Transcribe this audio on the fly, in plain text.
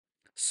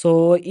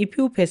So if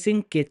you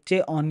facing cache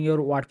on your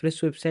WordPress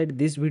website,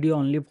 this video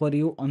only for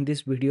you. On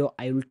this video,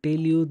 I will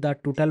tell you the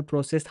total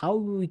process how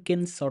we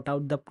can sort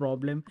out the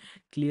problem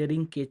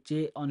clearing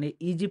cache on a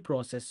easy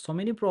process. So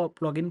many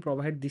plugin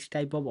provide this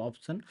type of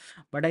option,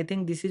 but I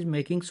think this is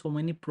making so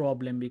many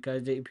problem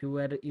because if you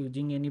are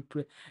using any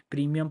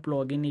premium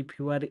plugin, if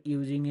you are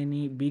using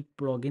any big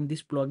plugin,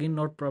 this plugin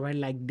not provide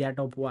like that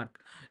of work.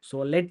 So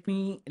let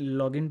me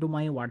log into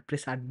my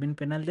WordPress admin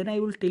panel. Then I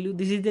will tell you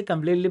this is a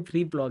completely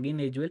free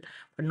plugin as well,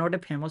 but not a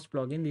famous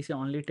plugin. This is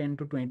only 10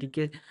 to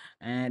 20k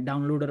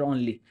downloader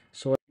only.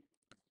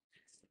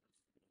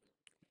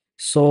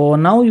 So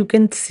now you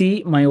can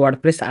see my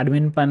WordPress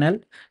admin panel.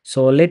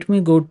 So let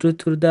me go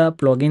through the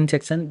plugin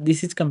section.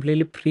 This is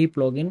completely free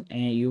plugin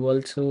and you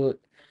also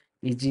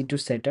easy to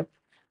set up.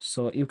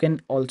 So you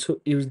can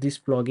also use this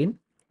plugin.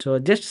 So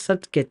just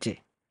search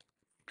cache.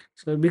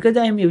 So because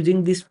I am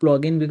using this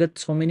plugin, because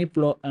so many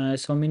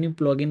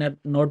plugin are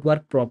not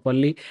work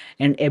properly,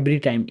 and every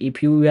time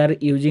if you are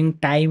using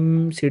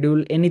time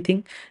schedule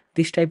anything,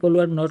 this type of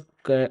are not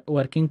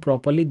working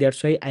properly.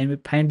 That's why I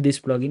find this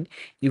plugin.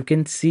 You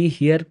can see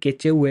here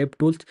Cache Web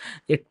Tools,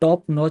 a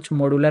top-notch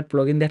modular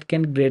plugin that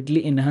can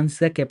greatly enhance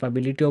the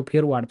capability of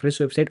your WordPress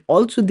website.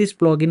 Also, this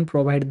plugin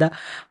provide the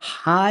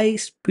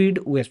high-speed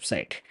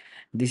website.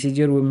 This is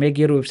your make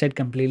your website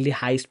completely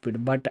high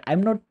speed, but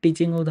I'm not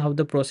teaching you how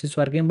the process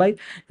working. By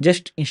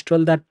just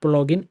install that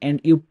plugin and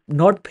you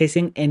not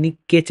facing any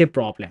cache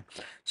problem.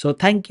 So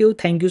thank you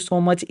so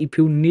much. If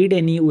you need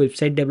any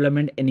website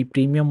development, any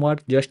premium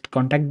work, just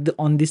contact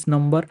on this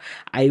number.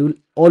 I will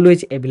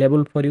always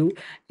available for you.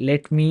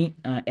 Let me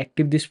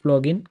active this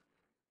plugin.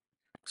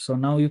 So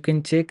now you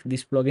can check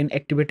this plugin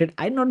activated.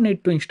 I don't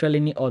need to install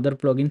any other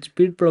plugin,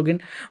 speed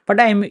plugin, but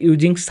I am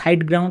using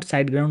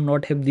SiteGround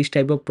not have this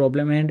type of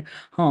problem. And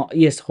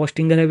yes,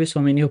 hosting there have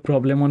so many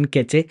problem on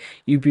cache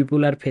you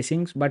people are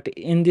facing, but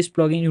in this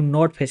plugin you're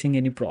not facing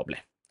any problem.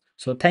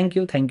 So thank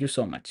you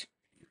so much.